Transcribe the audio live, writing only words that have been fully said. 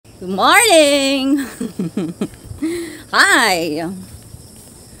Good morning! Hi!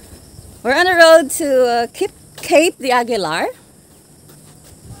 We're on the road to Cape the Aguilar.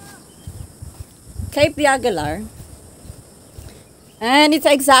 Cape the Aguilar. And it's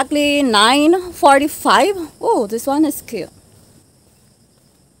exactly 9:45. Oh, this one is cute.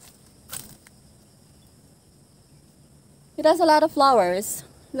 It has a lot of flowers.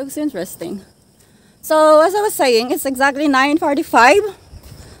 Looks interesting. So, as I was saying, it's exactly 9:45.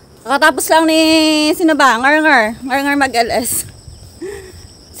 Kakatapos lang ni sino ba? Ngar mag-LS.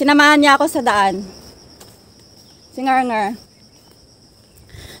 Sinamahan niya ako sa daan. Si Ngar.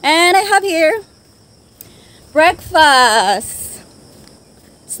 And I have here breakfast.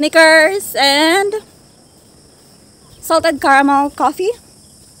 Snickers and salted caramel coffee.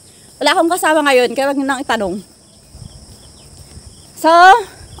 Wala akong kasama ngayon, kaya wag niyo nang itanong. So,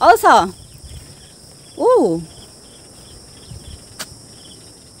 also,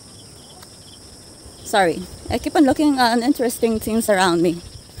 sorry, I keep on looking on interesting things around me.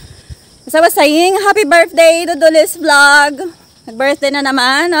 As I was saying, happy birthday to Dulis Vlog. Nag-birthday na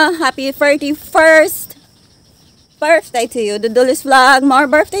naman. Happy 31st birthday to you, Dulis Vlog. More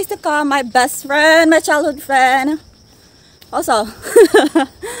birthdays to come. My best friend, my childhood friend. Also,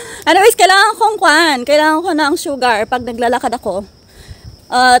 anyways, kailangan ko ng sugar pag naglalakad ako.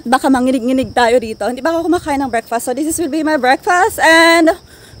 At baka manginig-nginig tayo dito. Hindi ba ako kumakain ng breakfast? So this will be my breakfast. And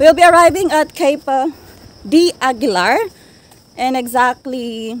we'll be arriving at Cape the Aguilar. And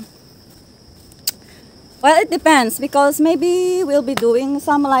exactly, well, it depends. Because maybe we'll be doing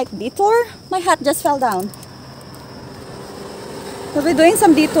some like detour. My hat just fell down. We'll be doing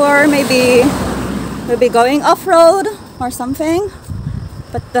some detour. Maybe we'll be going off-road or something.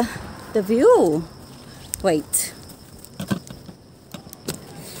 But the view. Wait.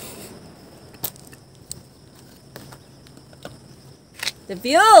 The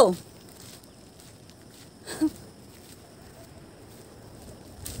view.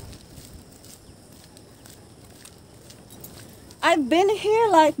 I've been here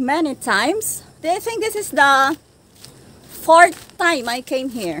like many times. I think this is the 4th time I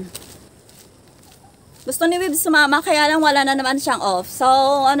came here. Gusto ni Wibs sumama, kaya lang wala na naman siyang off. So,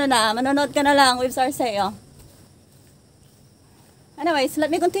 manonood ka na lang, Wibs Arceo. Anyways,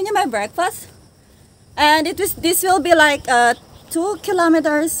 let me continue my breakfast. And this will be like a 2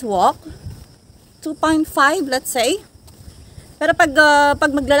 kilometers walk. 2.5, let's say. Pero pag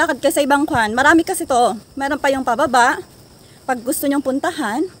maglalakad ka sa ibang kwan, marami kasi to. Meron pa yung pababa. Pag gusto nyong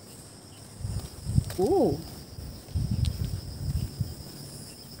puntahan. Ooh.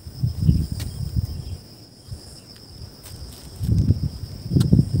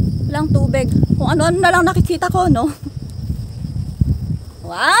 Walang tubig. Kung ano-ano na lang nakikita ko, no?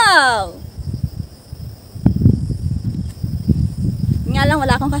 Wow! Nga lang,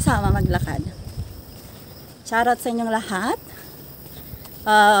 wala akong kasama maglakad. Shoutout sa inyong lahat.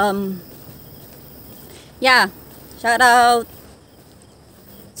 Yeah. Shoutout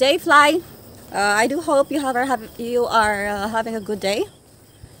J-Fly. I do hope you are having a good day.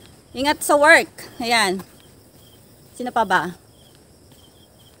 Ingat sa work. Ayan. Sino pa ba?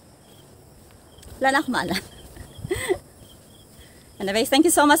 Wala na akong maalam. Anyways, thank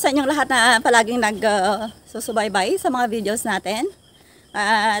you so much sa inyong lahat na palaging nagsusubaybay sa mga videos natin.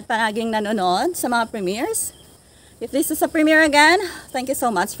 At palaging nanonood sa mga premieres. If this is a premiere again, thank you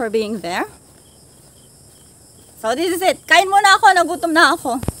so much for being there. So this is it. Kain muna ako, nagutom na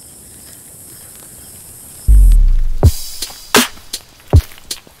ako.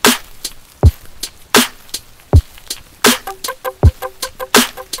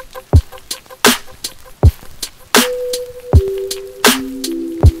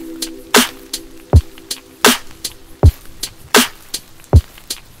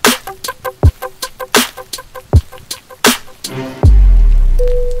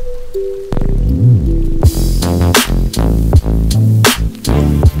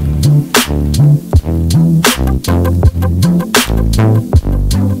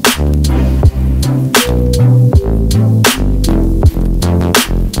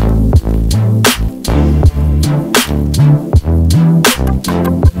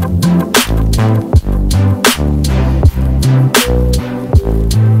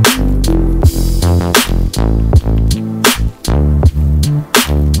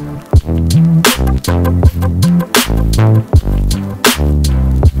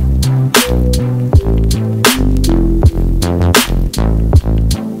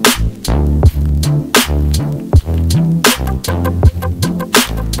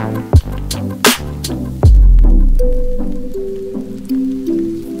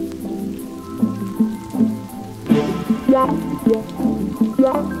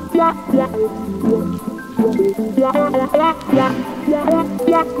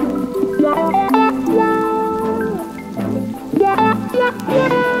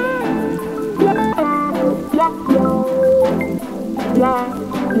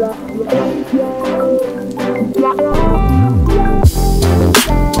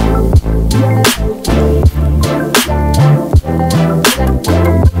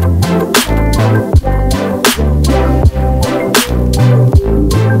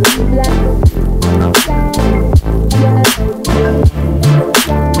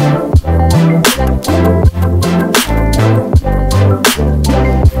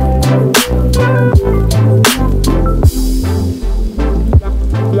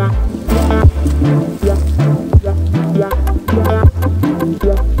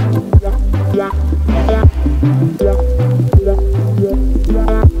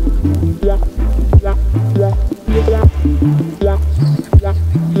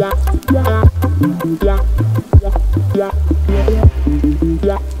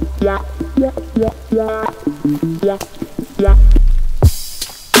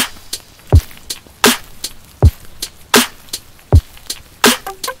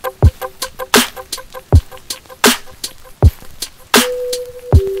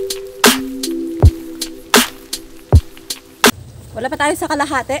 Wala pa tayo sa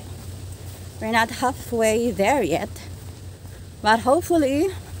kalahati. We're not halfway there yet. But hopefully,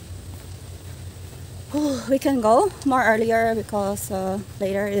 we can go more earlier because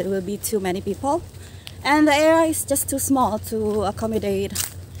later it will be too many people. And the area is just too small to accommodate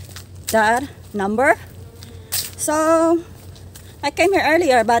that number. So, I came here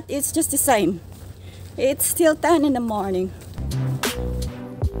earlier, but it's just the same. It's still 10 in the morning.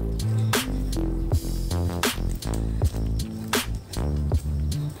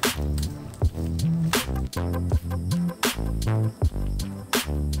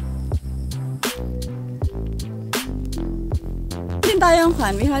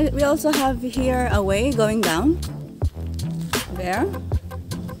 We also have here a way going down there.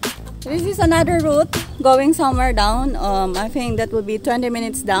 This is another route going somewhere down. I think that will be 20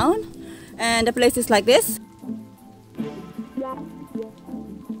 minutes down, and the place is like this.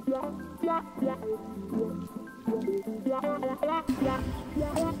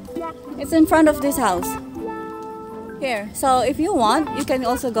 It's in front of this house here, so if you want, you can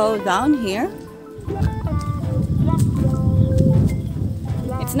also go down here.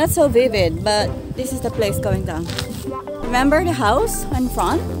 It's not so vivid, but this is the place going down. Remember the house in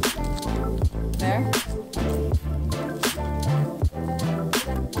front? There.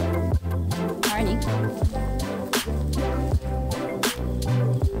 Arnie.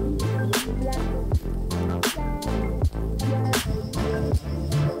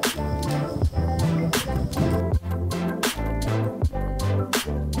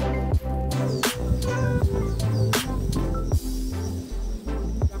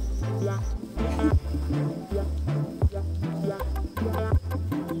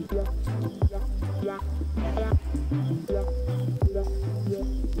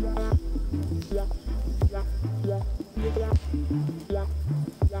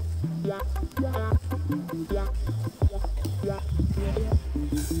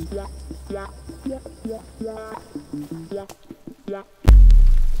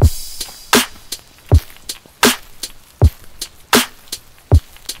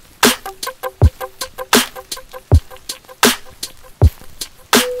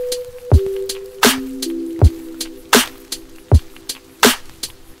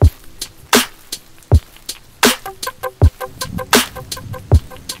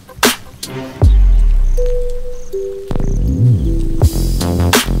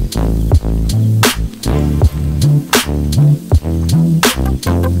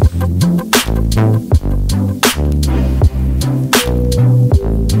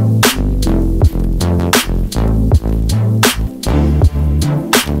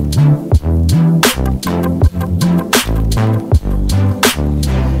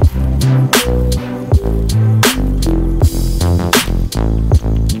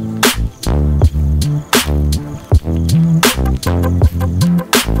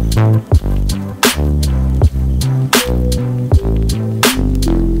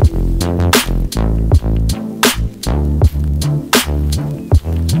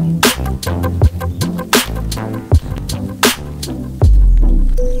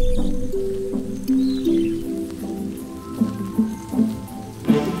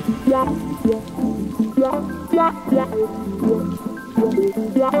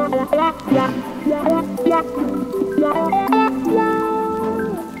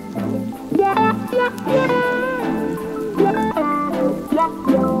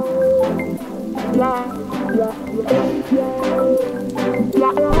 I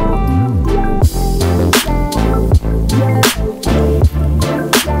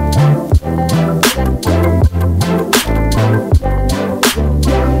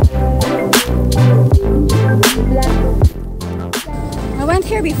went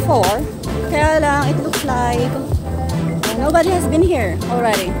here before, kaya lang it looks like nobody has been here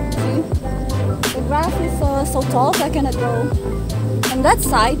already. See? The grass is so tall, so I cannot go on that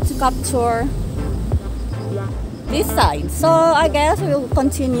side to capture this side. So I guess we'll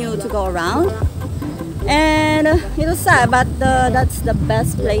continue to go around. And it was sad, but that's the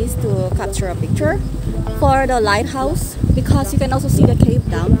best place to capture a picture for the lighthouse, because you can also see the cave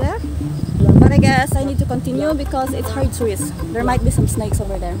down there. But I guess I need to continue because it's hard to risk. There might be some snakes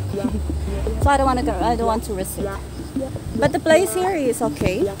over there. So I don't want to risk it. But the place here is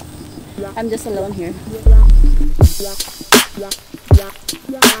okay. I'm just alone here.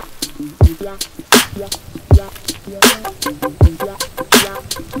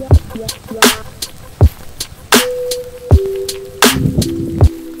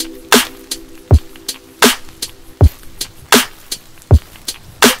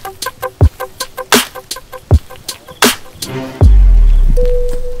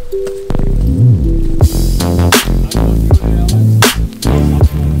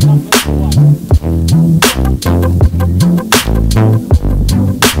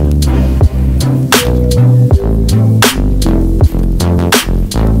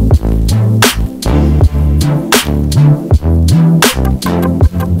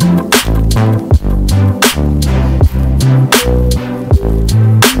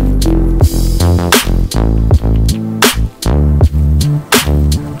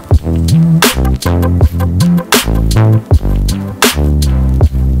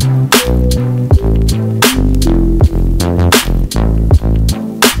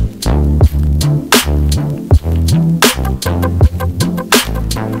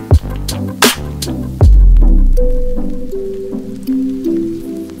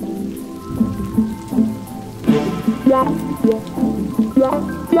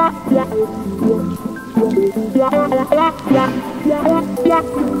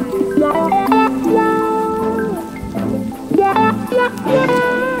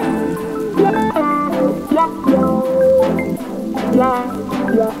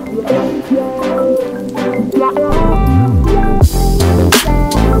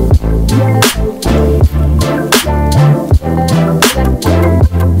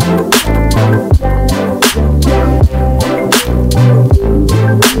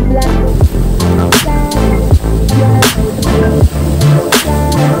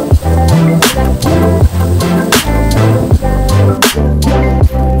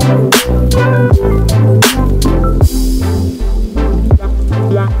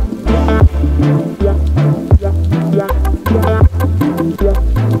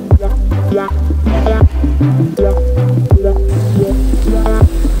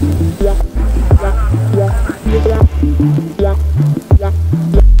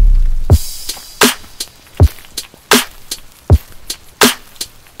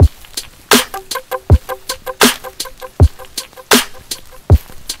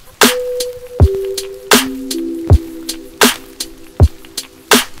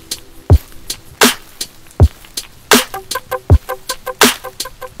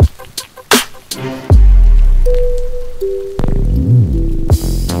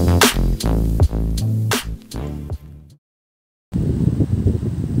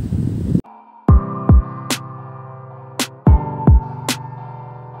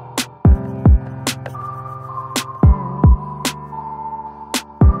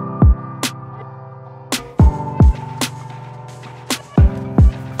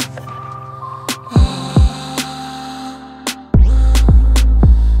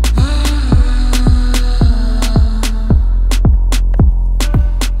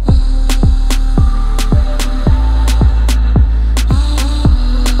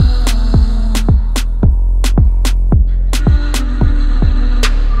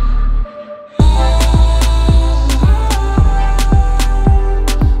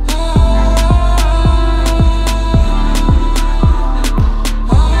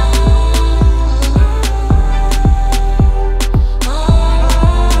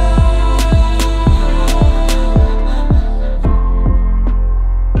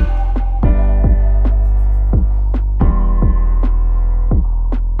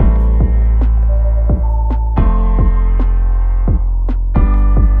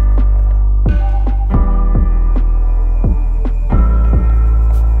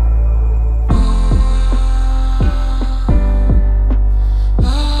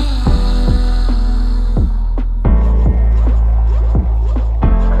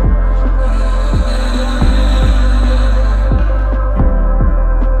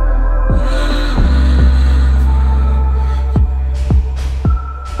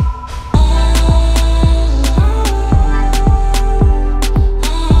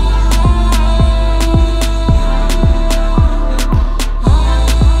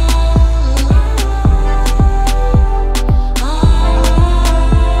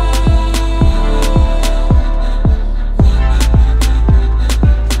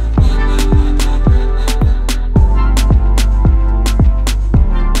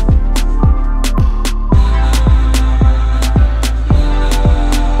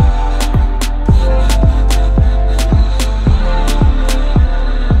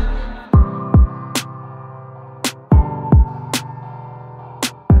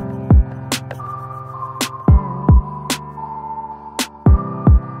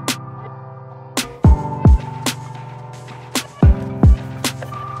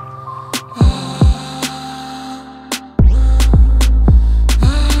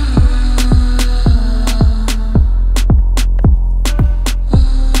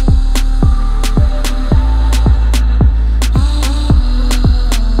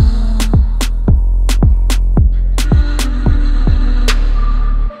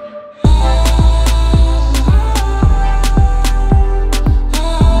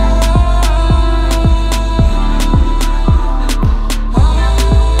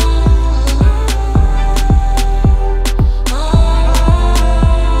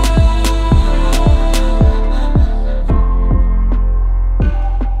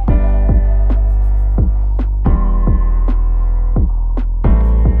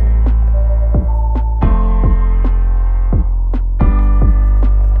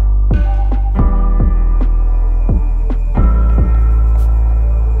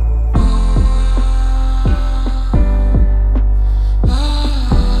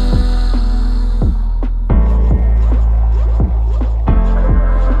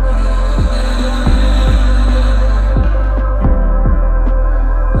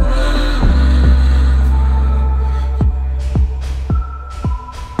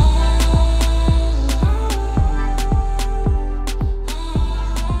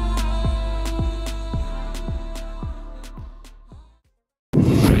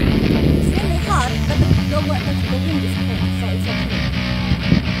 the wind is cold, so it's okay.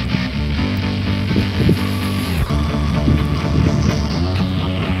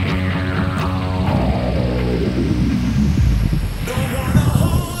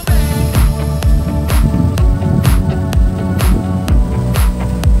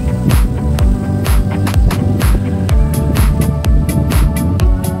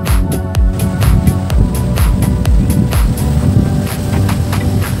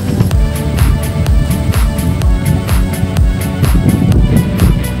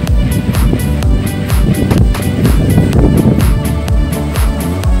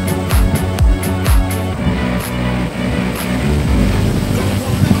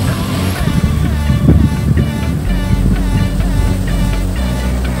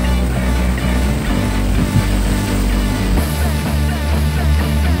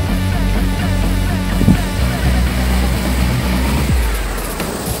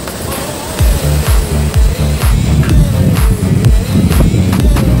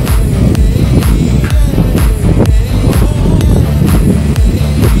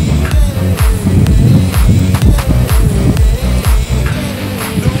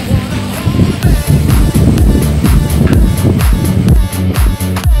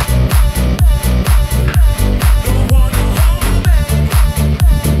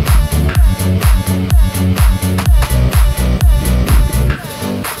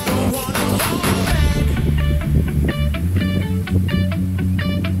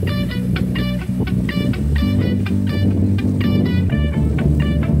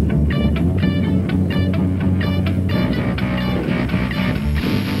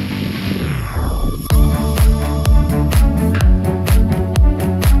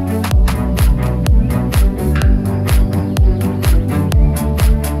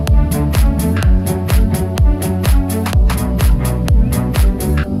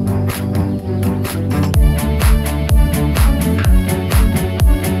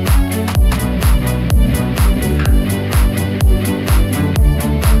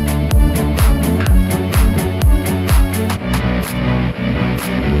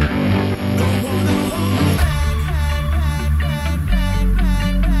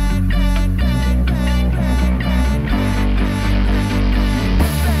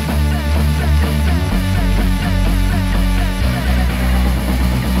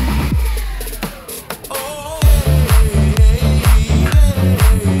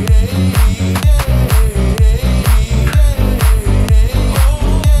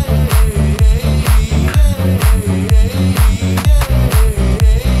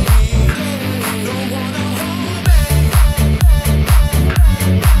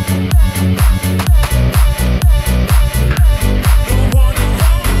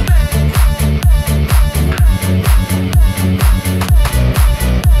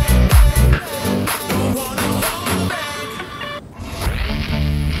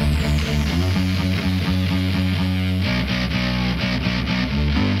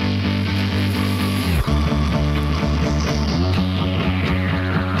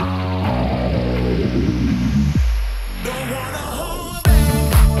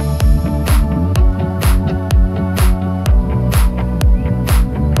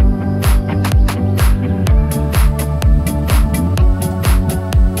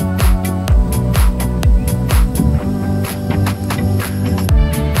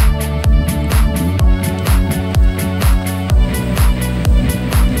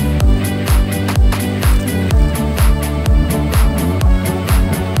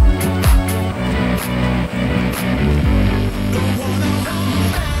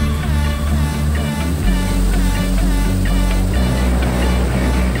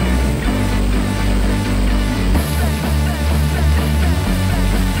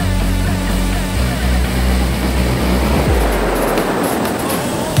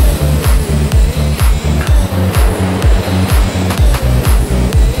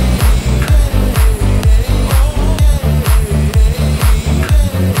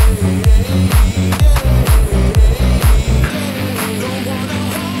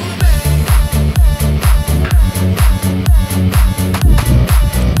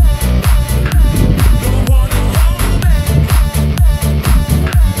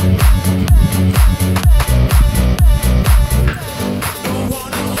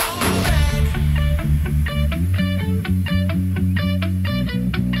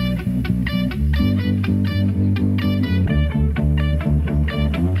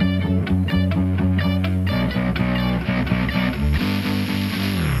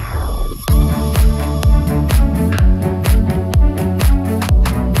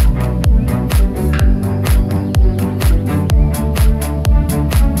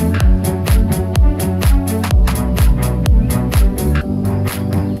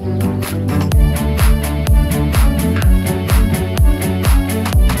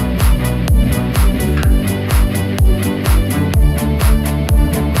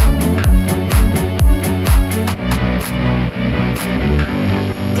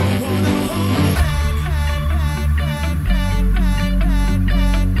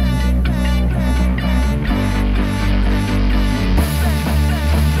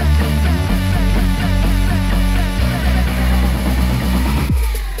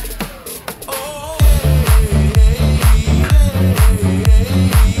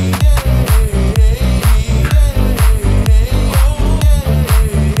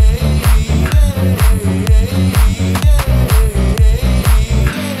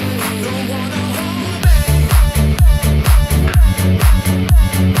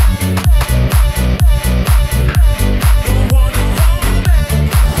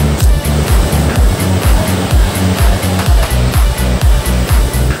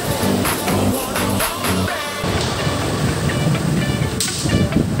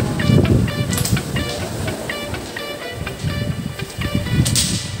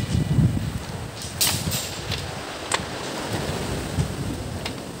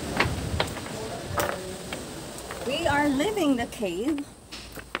 the cave.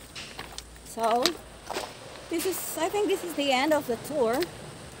 So I think this is the end of the tour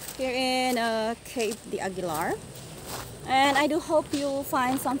here in Cape de Aguilar, and I do hope you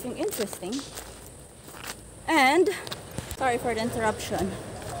find something interesting. And sorry for the interruption,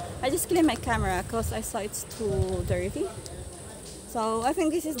 I just cleaned my camera because I saw it's too dirty. So I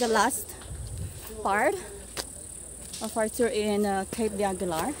think this is the last part of our tour in Cape de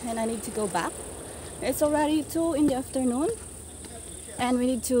Aguilar, and I need to go back. It's already 2 in the afternoon and we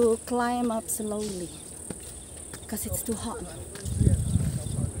need to climb up slowly because it's too hot.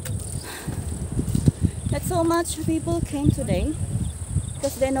 Not so much people came today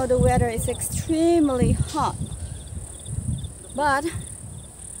because they know the weather is extremely hot. But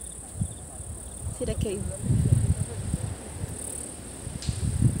see the cave.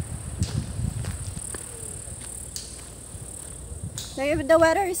 The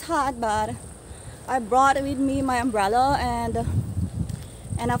weather is hot, but I brought with me my umbrella and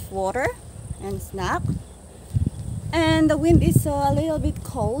enough water and snack. And the wind is a little bit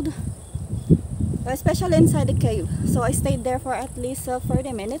cold, especially inside the cave. So I stayed there for at least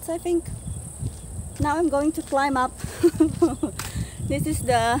 30 minutes, I think. Now I'm going to climb up. This is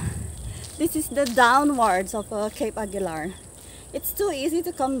the downwards of Cape Aguilar. It's too easy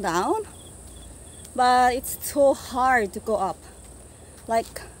to come down, but it's too hard to go up.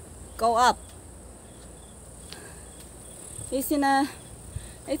 Like, go up. It's an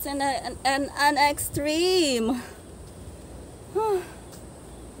extreme.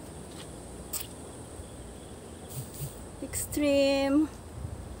 Extreme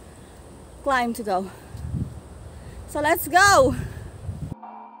climb to go. So let's go.